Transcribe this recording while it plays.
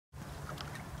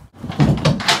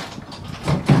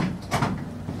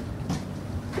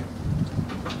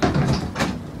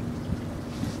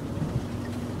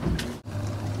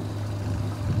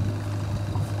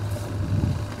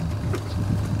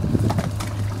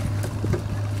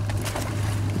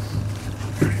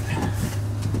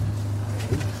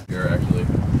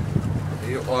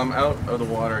I'm out of the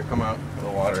water. I come out of the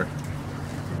water.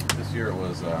 This year it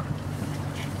was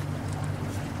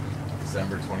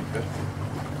December 25th.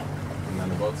 And then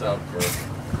the boat's out for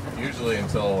usually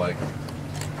until like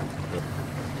the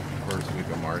first week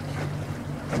of March.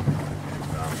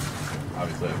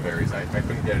 Obviously it varies. I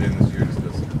couldn't get it in this year just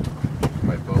because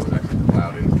my boat was actually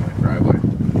plowed into my driveway.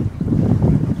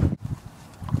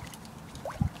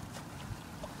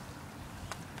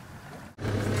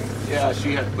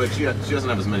 Yeah, but she doesn't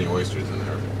have as many oysters in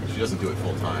there. She doesn't do it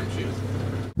full time. She is.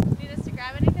 Need us to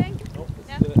grab anything? Nope,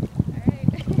 no? Did it.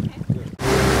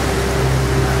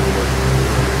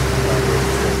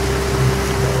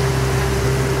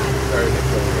 Alright.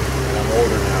 And I'm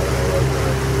older now than I was when I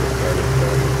started.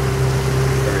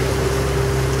 Very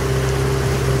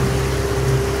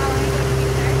How long ago did you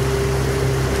start?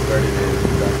 started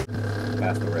in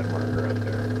past the red marker out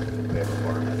there. They have a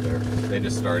farm out there. They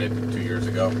just started 2 years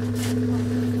ago.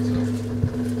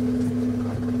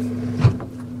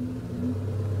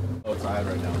 Outside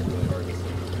right now, it's really hard to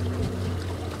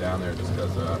see down there just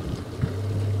because there's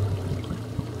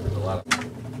a lot of.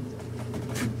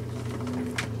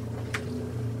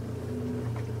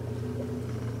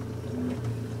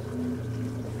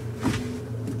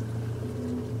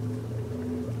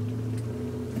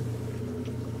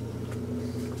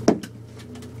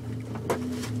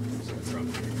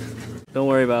 Don't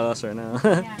worry about us right now.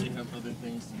 Yeah. We have other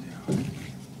things to do.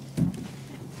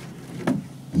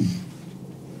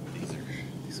 These are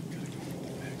gotta go in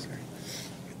the bags here.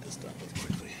 Get this done with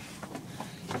quickly.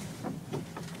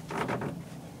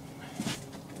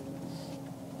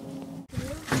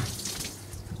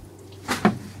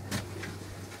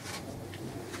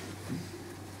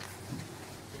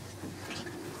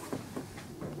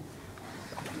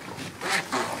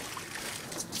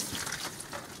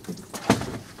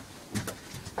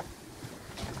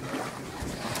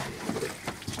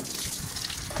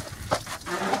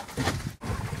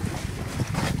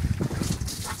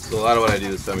 So a lot of what I do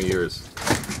this time of year is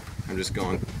I'm just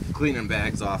going cleaning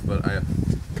bags off, but I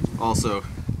also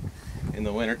in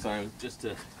the winter time just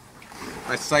to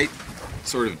my sight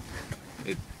sort of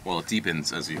it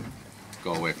deepens as you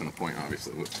go away from the point.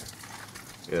 Obviously,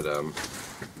 it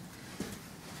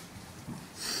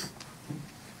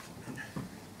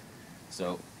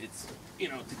so it's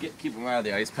to keep them out of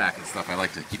the ice pack and stuff. I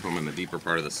like to keep them in the deeper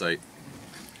part of the sight,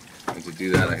 and to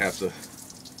do that I have to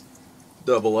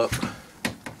double up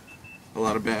a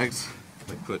lot of bags.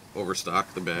 I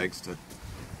overstock the bags to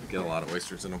get a lot of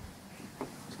oysters in them,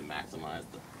 just to maximize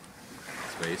the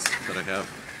space that I have.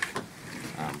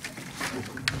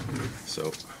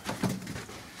 So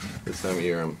this time of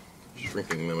year I'm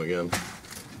shrinking them again.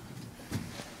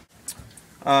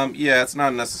 Yeah, it's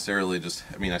not necessarily just,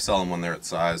 I sell them when they're at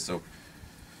size, so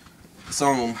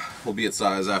some of them will be at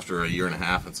size after 1.5 years,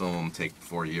 and some of them take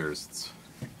 4 years.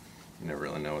 You never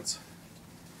really know what's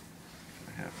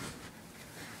going to happen.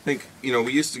 I think,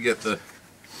 we used to get the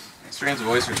strands of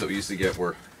oysters that we used to get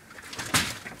were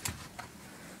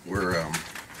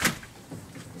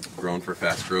grown for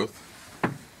fast growth,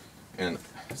 and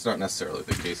it's not necessarily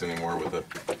the case anymore with the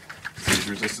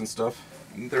disease-resistant stuff.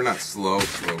 They're not slow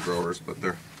growers, but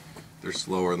they're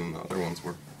slower than the other ones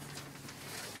were.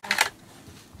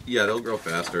 Yeah, they'll grow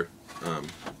faster,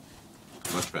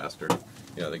 much faster.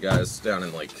 Yeah, the guys down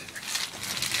in like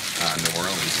New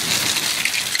Orleans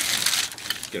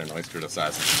get an oyster the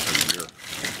size of a year.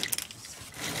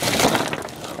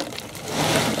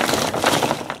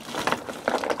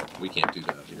 We can't do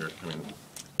that here.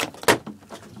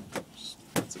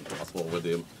 It's impossible with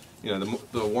the,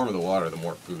 the warmer the water, the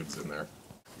more food's in there.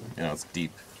 It's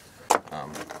deep.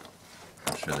 I'm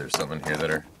sure there's some in here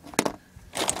that are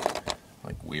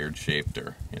like weird shaped,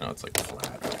 or it's like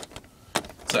flat.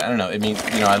 So I don't know. I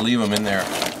leave them in there,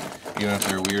 even if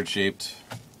they're weird shaped.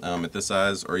 At this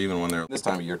size, or even when they're this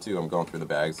time of year too, I'm going through the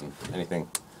bags and anything.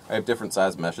 I have different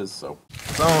size meshes, so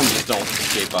some of them just don't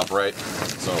shape up right,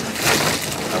 so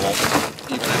I won't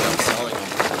even end up selling them.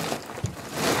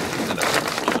 End up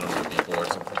giving them to people or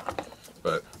something.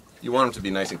 But you want them to be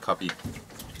nice and cuppy,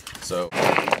 so.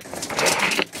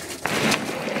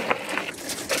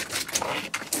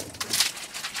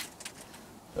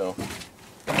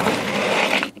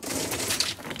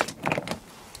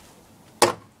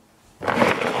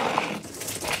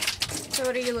 So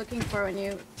what are you looking for when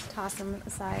you toss them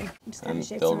aside? Just kind And of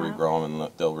shapes they'll them out? regrow them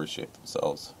and they'll reshape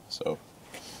themselves. So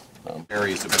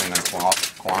varies depending on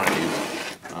quantity.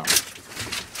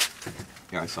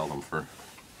 Yeah, I sell them for.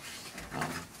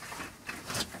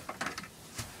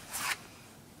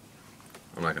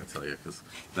 I'm not gonna tell you because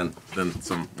then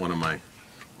one of my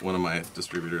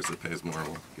distributors that pays more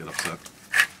will get upset.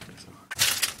 So.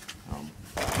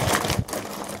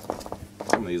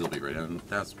 these will be ready. And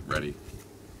that's ready.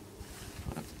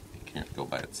 It can't go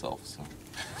by itself, so.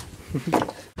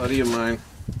 Buddy of mine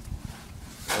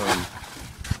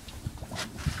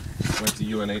went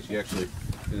to UNH. He actually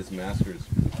did his master's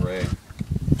with Ray.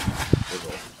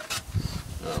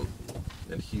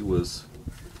 And he was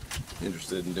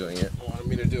interested in doing it. Wanted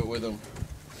me to do it with him.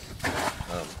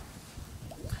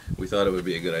 We thought it would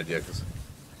be a good idea because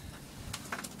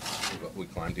we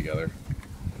climbed together,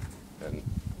 and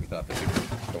we thought that we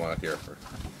could go out here for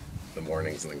the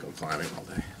mornings and then go climbing all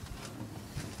day,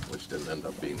 which didn't end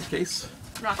up being the case.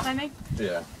 Rock climbing?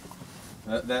 Yeah.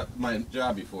 That my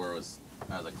job before was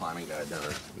as a climbing guide down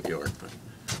in New York, but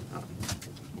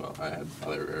well, I had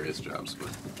other various jobs,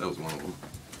 but that was one of them.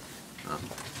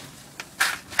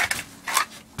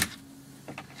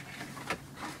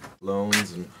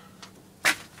 Loans and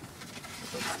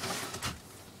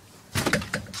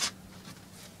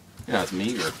yeah, it's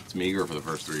meager. It's meager for the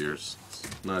first 3 years.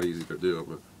 It's not easy to do,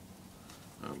 but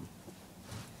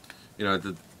you know,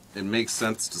 it makes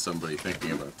sense to somebody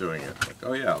thinking about doing it. Like,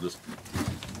 oh yeah, I'll just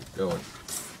go and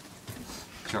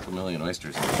chuck a million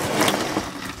oysters and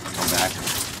come back and,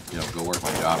 you know, go work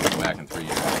my job and come back in 3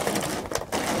 years and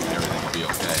everything will be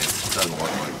okay. It doesn't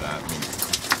work like that. I mean,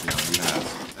 you know,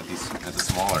 even at the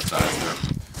smaller size,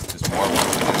 there's more work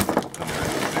to do than there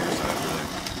is at the bigger size, really.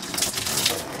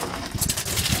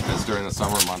 Because during the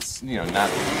summer months, you know, not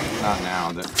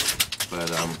now, but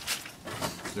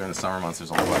during the summer months,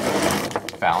 there's a lot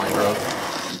of fouling growth.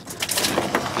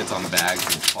 It gets on the bags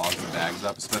and clogs the bags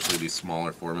up, especially these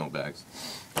smaller 4 mil bags.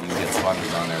 You can get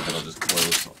sponges on there that'll just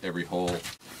close every hole.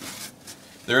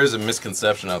 There is a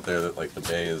misconception out there that like the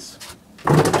bay is,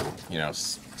 you know,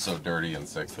 so dirty and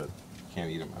sick that you can't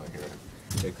eat them out of here.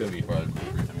 It could be part of the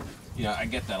secret. I mean, you know, I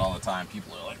get that all the time.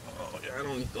 People are like, oh yeah, I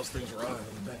don't eat those things raw in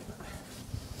the bay.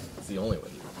 It's the only way to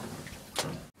do it.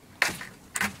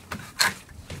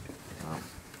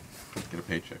 Get a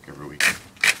paycheck every week,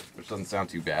 which doesn't sound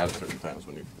too bad at certain times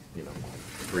when you're, you know,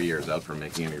 3 years out from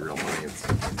making any real money.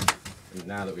 And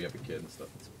now that we have a kid and stuff,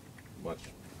 it's much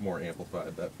more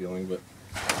amplified, that feeling. But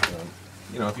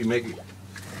you know, if you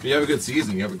have a good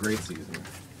season, you have a great season.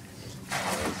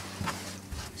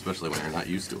 Especially when you're not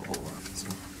used to a whole lot. So.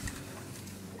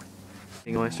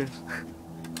 Eating oysters?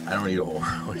 I don't eat a whole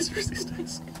lot of oysters these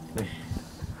days.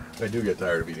 I do get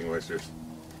tired of eating oysters.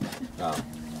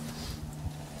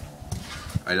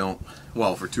 I don't,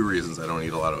 well, for 2 reasons I don't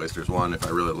eat a lot of oysters. One, if I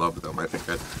really loved them, I think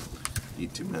I'd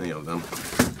eat too many of them.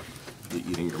 Be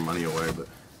eating your money away, but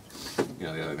you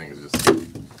know, the other thing is just,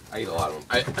 I eat a lot of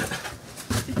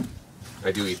them.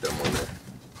 I do eat them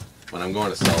when I'm going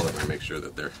to sell them. I make sure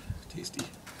that they're tasty.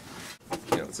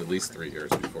 You know, it's at least 3 years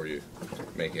before you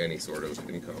make any sort of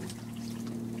income.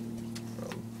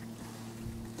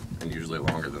 And usually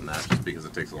longer than that, just because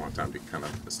it takes a long time to kind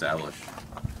of establish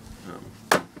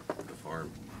the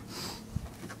farm.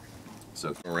 So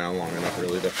it's been around long enough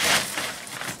really to...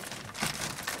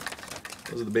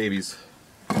 Those are the babies.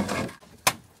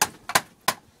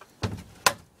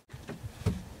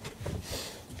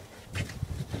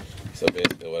 So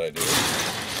basically what I do is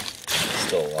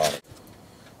still a lot.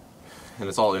 And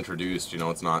it's all introduced, you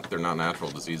know, they're not natural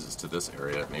diseases to this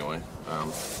area anyway.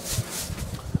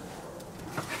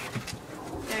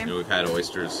 You know, we've had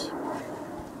oysters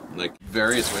like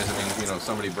various ways. I mean, you know, if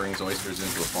somebody brings oysters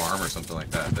into a farm or something like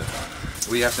that,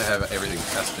 we have to have everything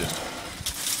tested.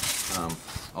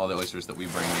 All the oysters that we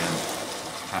bring in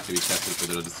have to be tested for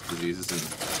those diseases and,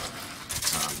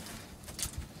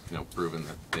 you know, proven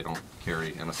that they don't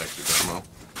carry MSX or dermo.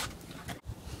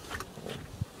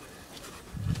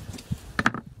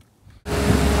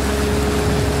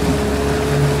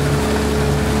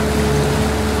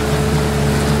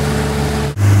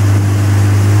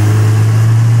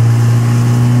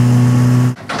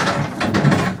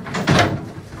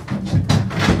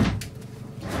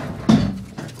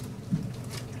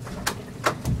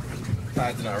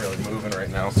 Tide's not really moving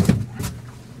right now, so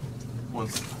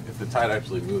if the tide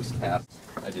actually moves past,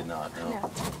 I did not know. No. I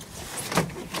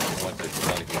went to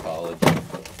Connecticut College.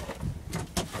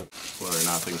 Whether or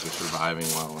not things are surviving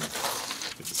well, you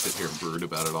have to sit here and brood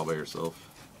about it all by yourself.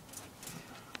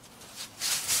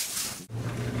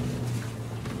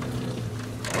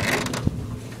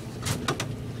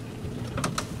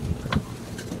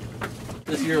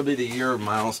 This year will be the year of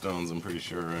milestones, I'm pretty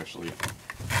sure, actually.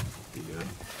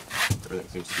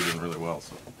 Everything seems to be doing really well,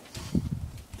 so.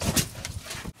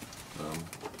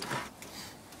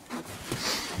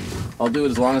 I'll do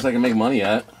it as long as I can make money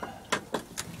at it.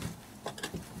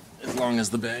 As long as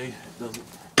the bay doesn't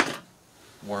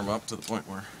warm up to the point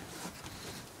where...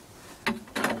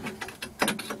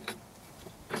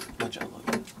 Watch out, look.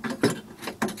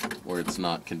 where it's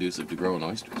not conducive to growing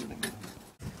oysters anymore.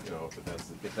 You know,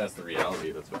 if that's the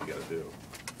reality, that's what you got to do.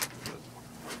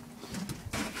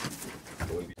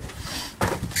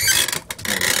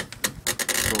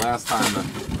 The last time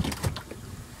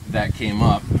that came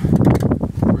up,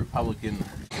 Republican,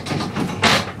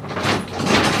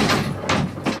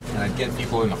 and I'd get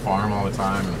people in the farm all the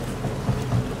time, and